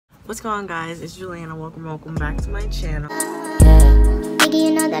What's going on, guys? It's Juliana. Welcome back to my channel. Nigga,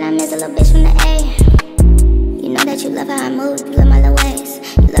 you know that I miss a little bitch from the A. You know that you love how I move, you love my little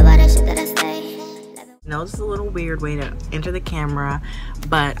ways. You love all that shit that I say. I know this is a little weird way to enter the camera,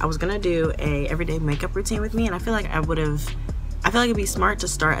 but I was gonna do a everyday makeup routine with me, and I feel like it'd be smart to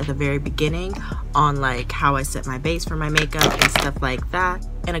start at the very beginning on like how I set my base for my makeup and stuff like that.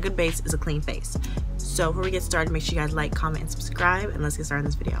 And a good base is a clean face. So before we get started, make sure you guys like, comment, and subscribe, and let's get started in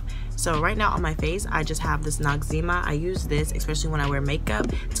this video. So right now on my face, I just have this Noxzema. I use this especially when I wear makeup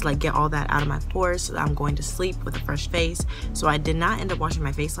to like get all that out of my pores so that I'm going to sleep with a fresh face. So I did not end up washing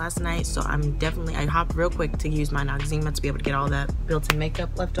my face last night, so I hopped real quick to use my Noxzema to be able to get all that built-in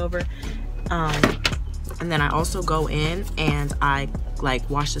makeup left over. And then I also go in and I like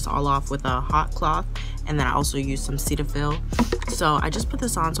wash this all off with a hot cloth, and then I also use some Cetaphil. So I just put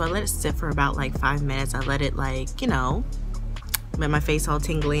this on, so I let it sit for about like 5 minutes. I let it like, you know, make my face all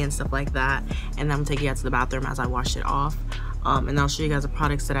tingly and stuff like that, and then I'm gonna take you guys to the bathroom as I wash it off. And I'll show you guys the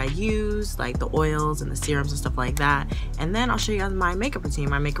products that I use, like the oils and the serums and stuff like that. And then I'll show you guys my makeup routine.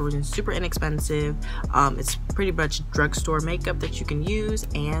 My makeup routine is super inexpensive. It's pretty much drugstore makeup that you can use,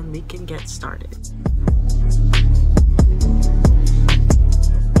 and we can get started.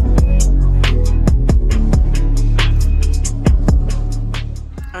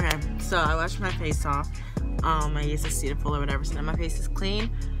 Okay, so I washed my face off. I used a Cetaphil or whatever, so now my face is clean,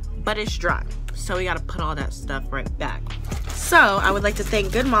 but it's dry. So we gotta put all that stuff right back. So I would like to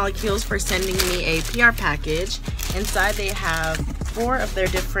thank Good Molecules for sending me a PR package. Inside they have 4 of their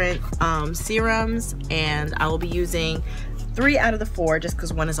different serums, and I will be using 3 out of the 4 just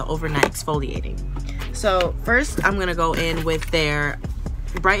because one is an overnight exfoliating. So first I'm gonna go in with their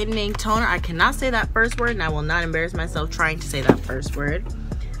brightening toner. I cannot say that first word, and I will not embarrass myself trying to say that first word.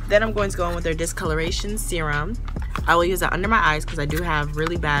 Then I'm going to go in with their discoloration serum. I will use that under my eyes because I do have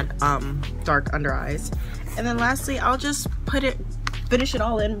really bad dark under eyes. And then lastly, I'll just finish it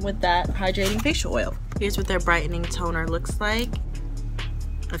all in with that hydrating facial oil. Here's what their brightening toner looks like.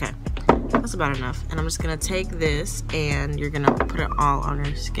 Okay, that's about enough. And I'm just gonna take this, and you're gonna put it all on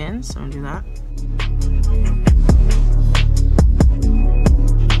your skin. So I'm gonna do that.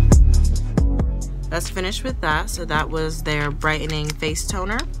 Let's finish with that. So that was their brightening face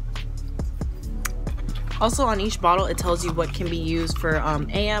toner. Also on each bottle it tells you what can be used for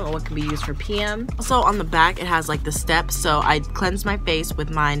AM or what can be used for PM. Also on the back it has like the steps. So I cleansed my face with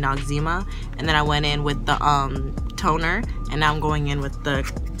my Noxzema, and then I went in with the toner, and now I'm going in with the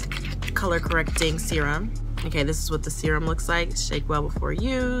color correcting serum. Okay, this is what the serum looks like. Shake well before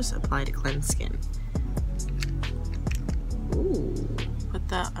use. Apply to cleanse skin. Ooh, put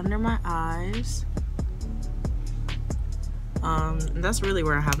that under my eyes. And that's really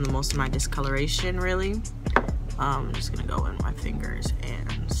where I have the most of my discoloration, really. I'm just gonna go in my fingers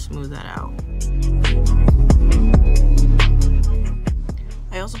and smooth that out.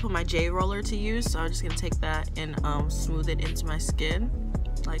 I also put my J roller to use, so I'm just gonna take that and smooth it into my skin,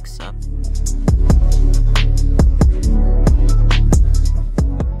 like so.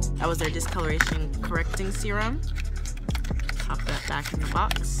 That was their discoloration correcting serum. Pop that back in the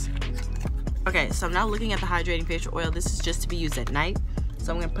box. Okay, so I'm now looking at the hydrating facial oil. This is just to be used at night,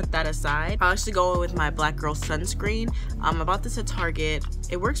 so I'm gonna put that aside. I'll actually go with my Black Girl sunscreen. I bought this at Target.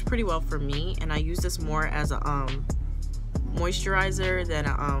 It works pretty well for me, and I use this more as a moisturizer than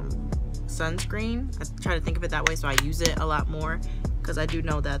a sunscreen. I try to think of it that way, so I use it a lot more because I do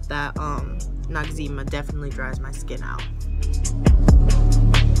know that Noxzema definitely dries my skin out.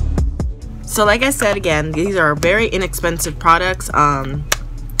 So like I said, again, these are very inexpensive products.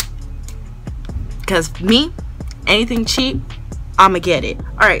 Because me, anything cheap, I'ma get it.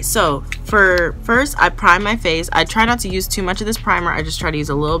 Alright, so for first I prime my face. I try not to use too much of this primer. I just try to use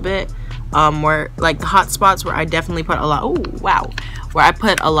a little bit. Where like the hot spots where I definitely put a lot, oh wow, where I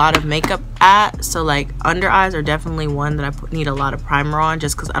put a lot of makeup at. So like under eyes are definitely one that I need a lot of primer on,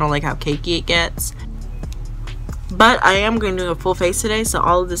 just because I don't like how cakey it gets. But I am going to do a full face today, so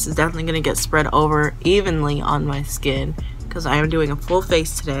all of this is definitely going to get spread over evenly on my skin because I am doing a full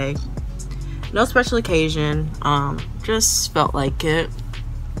face today. No special occasion, just felt like it.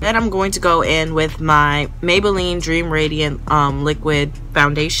 Then I'm going to go in with my Maybelline Dream Radiant liquid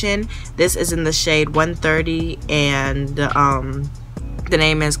foundation. This is in the shade 130, and the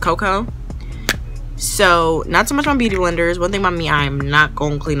name is Cocoa. So not so much on beauty blenders. One thing about me, I am not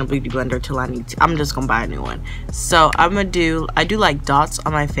gonna clean a beauty blender till I need to. I'm just gonna buy a new one. So I do like dots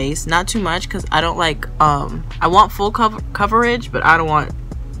on my face, not too much, because I don't like I want full coverage, but I don't want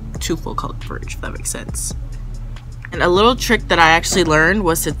too full coverage, if that makes sense. And a little trick that I actually learned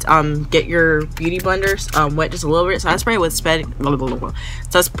was to get your beauty blenders wet just a little bit. So I spray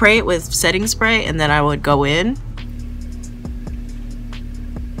it with setting spray, and then I would go in.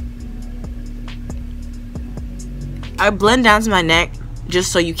 I blend down to my neck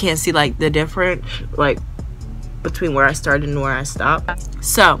just so you can't see like the difference like between where I started and where I stopped.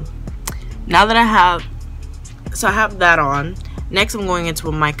 So now that I have that on, next I'm going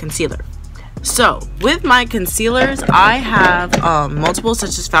into my concealer. So with my concealers, I have multiple,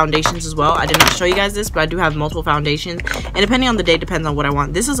 such as foundations as well. I did not show you guys this, but I do have multiple foundations, and depending on the day, depends on what I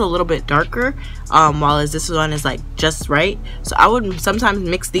want. This is a little bit darker, while this one is like just right. So I would sometimes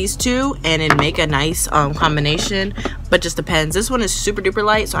mix these two and it'd make a nice combination, but just depends. This one is super duper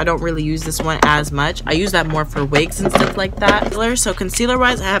light, so I don't really use this one as much. I use that more for wigs and stuff like that. So concealer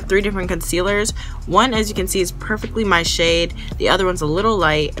wise, I have 3 different concealers. One, as you can see, is perfectly my shade. The other one's a little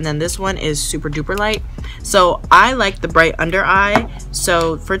light, and then this one is super duper light. So I like the bright under eye.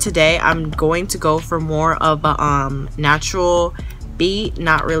 So for today, I'm going to go for more of a natural beat,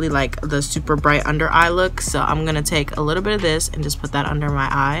 not really like the super bright under eye look. So I'm gonna take a little bit of this and just put that under my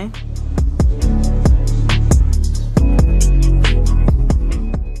eye.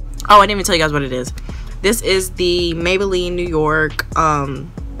 Oh, I didn't even tell you guys what it is. This is the Maybelline New York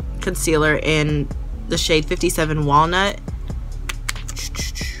concealer in the shade 57 Walnut.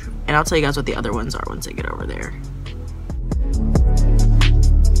 And I'll tell you guys what the other ones are once I get over there.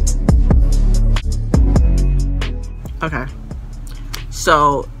 Okay.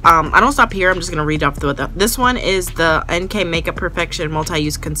 So, I don't stop here. I'm just going to read off this one is the NK Makeup Perfection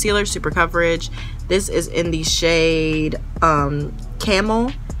Multi-Use Concealer, Super Coverage. This is in the shade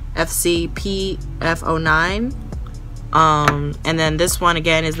Camel FCPF09. And then this one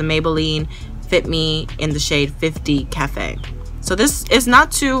again is the Maybelline Fit Me in the shade 50 Cafe. So this is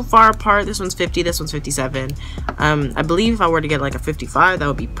not too far apart. This one's 50, this one's 57. I believe if I were to get like a 55, that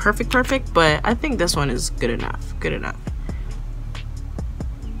would be perfect, but I think this one is good enough.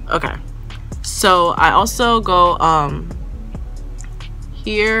 Okay, so I also go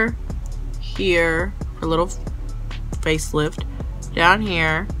here for a little facelift, down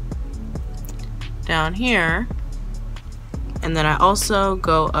here, and then I also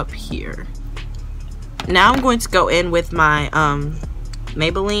go up here. Now I'm going to go in with my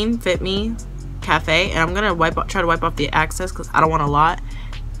Maybelline Fit Me Cafe, and I'm gonna try to wipe off the excess because I don't want a lot.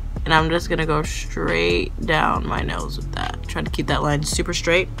 And I'm just gonna go straight down my nose with that. Try to keep that line super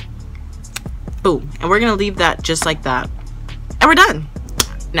straight. Boom. And we're gonna leave that just like that. And we're done.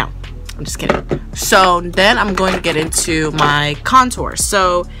 No, I'm just kidding. So then I'm going to get into my contour.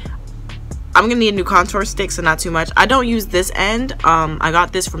 So I'm gonna need a new contour stick, so not too much. I don't use this end. I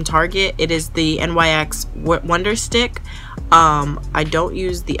got this from Target. It is the NYX Wonder Stick. I don't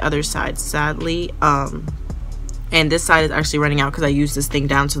use the other side, sadly. And this side is actually running out because I used this thing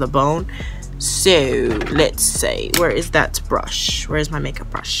down to the bone. So let's say, where is that brush? Where's my makeup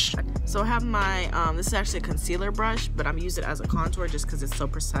brush? So I have my this is actually a concealer brush, but I'm using it as a contour just because it's so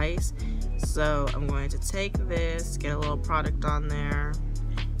precise. So I'm going to take this, get a little product on there,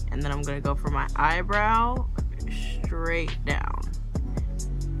 and then I'm going to go for my eyebrow straight down.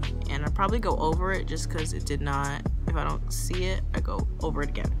 And I probably go over it just because it did not, if I don't see it, I go over it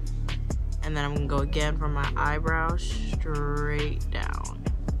again. And then I'm going to go again for my eyebrow straight down.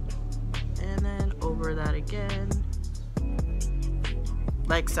 And then over that again.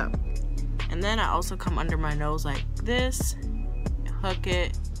 Like so. And then I also come under my nose like this. Hook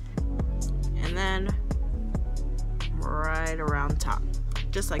it. And then right around top.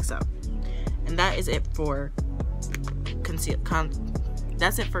 Just like so. And that is it for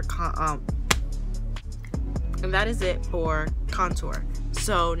contour.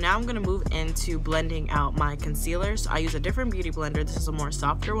 So now I'm gonna move into blending out my concealer. So I use a different beauty blender. This is a more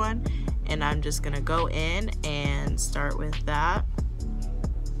softer one, and I'm just gonna go in and start with that.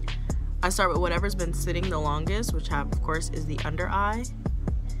 I start with whatever's been sitting the longest, which of course is the under eye,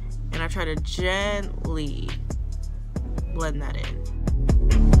 and I try to gently blend that in.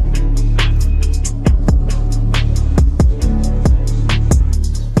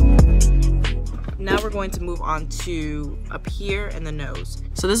 Now we're going to move on to up here in the nose.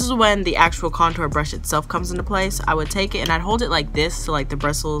 So this is when the actual contour brush itself comes into place. I would take it and I'd hold it like this, so like the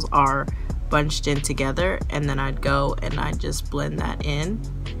bristles are bunched in together, and then I'd go and I'd just blend that in.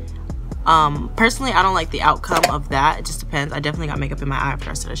 Personally, I don't like the outcome of that. It just depends. I definitely got makeup in my eye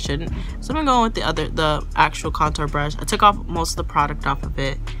after I said I shouldn't. So I'm going with the actual contour brush. I took off most of the product off of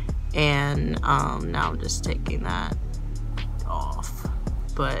it, and now I'm just taking that off.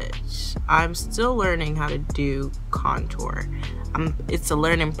 But I'm still learning how to do contour. It's a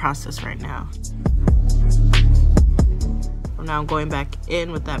learning process right now. now I'm going back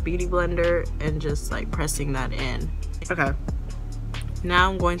in with that beauty blender and just like pressing that in. Okay, now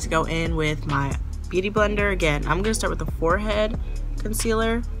I'm going to go in with my beauty blender again. I'm going to start with the forehead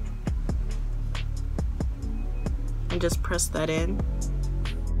concealer and just press that in.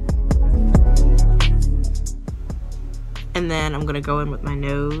 And then I'm going to go in with my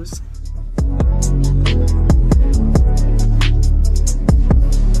nose.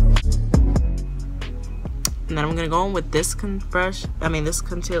 And then I'm gonna go in with this brush, this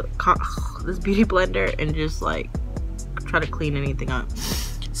beauty blender, and just like try to clean anything up.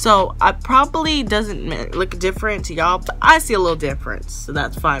 So I probably doesn't look different to y'all, but I see a little difference, so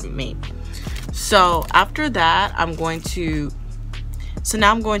that's fine with me. So after that, now I'm going to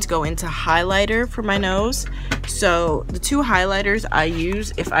go into highlighter for my nose. So the two highlighters I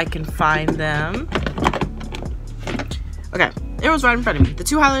use, if I can find them. Okay, it was right in front of me. The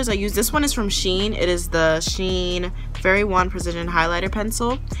two highlighters I use, this one is from Shein. It is the Shein Fairy Wand Precision Highlighter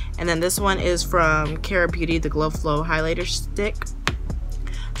Pencil. And then this one is from Kara Beauty, the Glow Flow Highlighter Stick.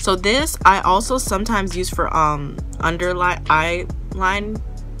 So this I also sometimes use for underline eyeliner,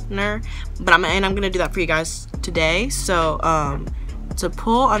 but I'm gonna do that for you guys today. So to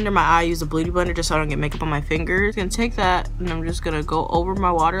pull under my eye, I use a beauty blender just so I don't get makeup on my fingers. Gonna take that and I'm just gonna go over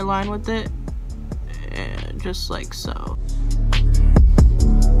my waterline with it, and just like so.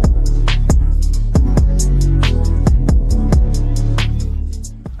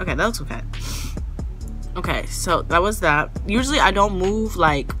 Okay, that looks okay. Okay, so that was that. Usually I don't move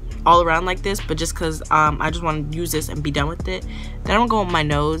like all around like this, but just because I just want to use this and be done with it. Then I'm gonna go with my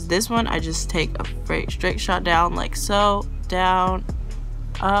nose. This one I just take a straight shot down like so, down,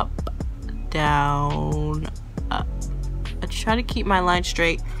 up, down, up. I try to keep my line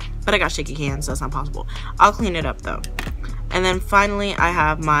straight, but I got shaky hands, so that's not possible. I'll clean it up though. And then finally I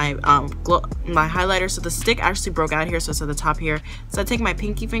have my my highlighter. So the stick actually broke out here, so it's at the top here. So I take my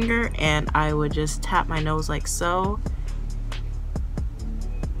pinky finger and I would just tap my nose like so.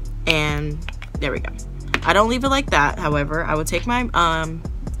 And there we go. I don't leave it like that, however. I would take my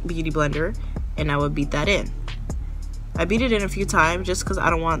beauty blender and I would beat that in. I beat it in a few times just because I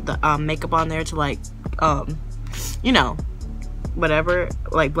don't want the makeup on there to like you know, whatever,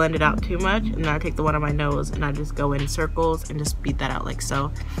 like blend it out too much. And then I take the one on my nose and I just go in circles and just beat that out like so.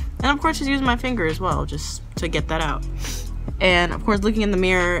 And of course just use my finger as well just to get that out. And of course looking in the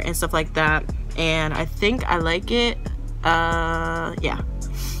mirror and stuff like that, and I think I like it. Yeah,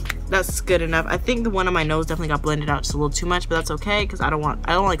 that's good enough. I think the one on my nose definitely got blended out just a little too much, but that's okay because I don't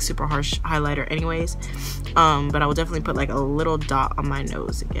like super harsh highlighter anyways. But I will definitely put like a little dot on my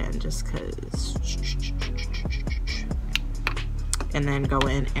nose again just because. And then go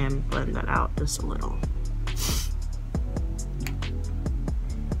in and blend that out just a little.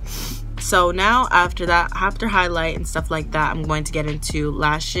 So now after that, after highlight and stuff like that, I'm going to get into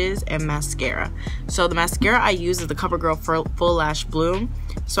lashes and mascara. So the mascara I use is the CoverGirl Full Lash Bloom.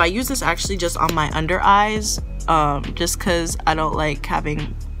 So I use this actually just on my under eyes, just because I don't like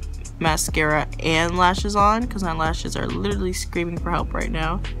having mascara and lashes on, because my lashes are literally screaming for help right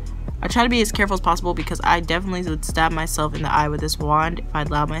now. I try to be as careful as possible because I definitely would stab myself in the eye with this wand if I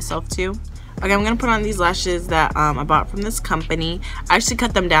allowed myself to. Okay, I'm going to put on these lashes that I bought from this company. I actually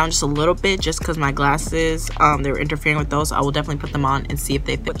cut them down just a little bit just because my glasses, they were interfering with those. So I will definitely put them on and see if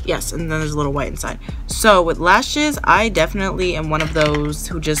they fit. Yes, and then there's a little white inside. So with lashes, I definitely am one of those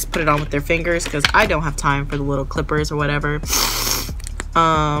who just put it on with their fingers because I don't have time for the little clippers or whatever.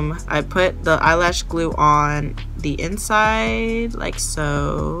 I put the eyelash glue on the inside like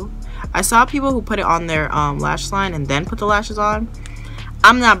so. I saw people who put it on their lash line and then put the lashes on.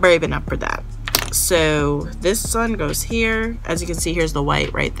 I'm not brave enough for that. So this one goes here. As you can see, here's the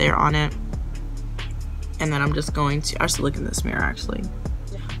white right there on it. And then I'm just going to actually look in this mirror actually.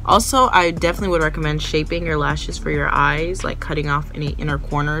 Also, I definitely would recommend shaping your lashes for your eyes, like cutting off any inner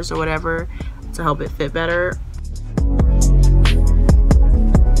corners or whatever to help it fit better.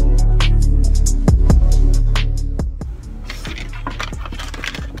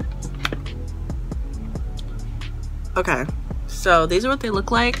 Okay, so these are what they look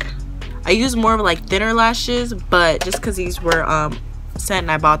like. I use more of like thinner lashes, but just because these were sent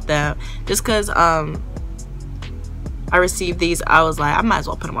and I bought them, just because I received these, I was like, I might as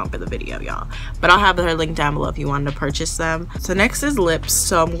well put them on for the video, y'all. But I'll have her link down below if you wanted to purchase them. So next is lips.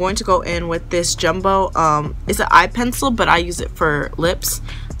 So I'm going to go in with this Jumbo. It's an eye pencil, but I use it for lips.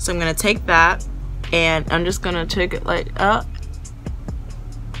 So I'm gonna take that and I'm just gonna take it like up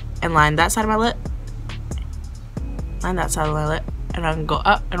and line that side of my lip. Line that side of my lip, and I can go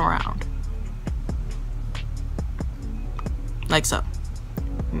up and around like so.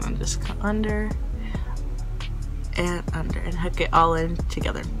 I'm gonna just come under and under and hook it all in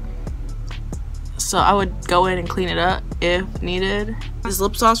together. So I would go in and clean it up if needed. This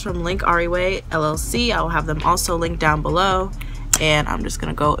lip gloss from Link Ariway LLC. I will have them also linked down below. And I'm just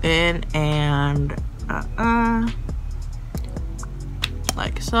gonna go in and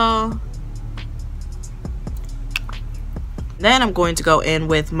like so. Then I'm going to go in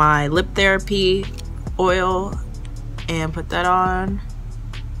with my Lip Therapy oil and put that on.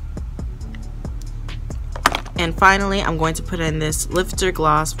 And finally, I'm going to put in this Lifter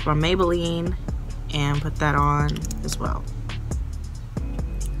Gloss from Maybelline and put that on as well.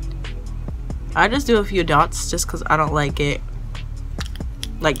 I just do a few dots just because I don't like it,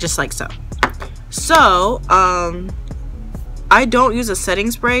 like just like so. So, I don't use a setting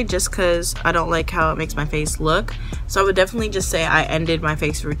spray just because I don't like how it makes my face look. So I would definitely just say I ended my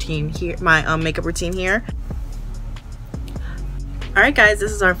face routine here, my makeup routine here. Alright guys,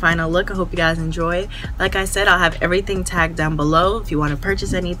 this is our final look. I hope you guys enjoy. Like I said, I'll have everything tagged down below if you want to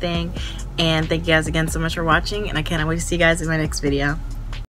purchase anything. And thank you guys again so much for watching, and I can't wait to see you guys in my next video.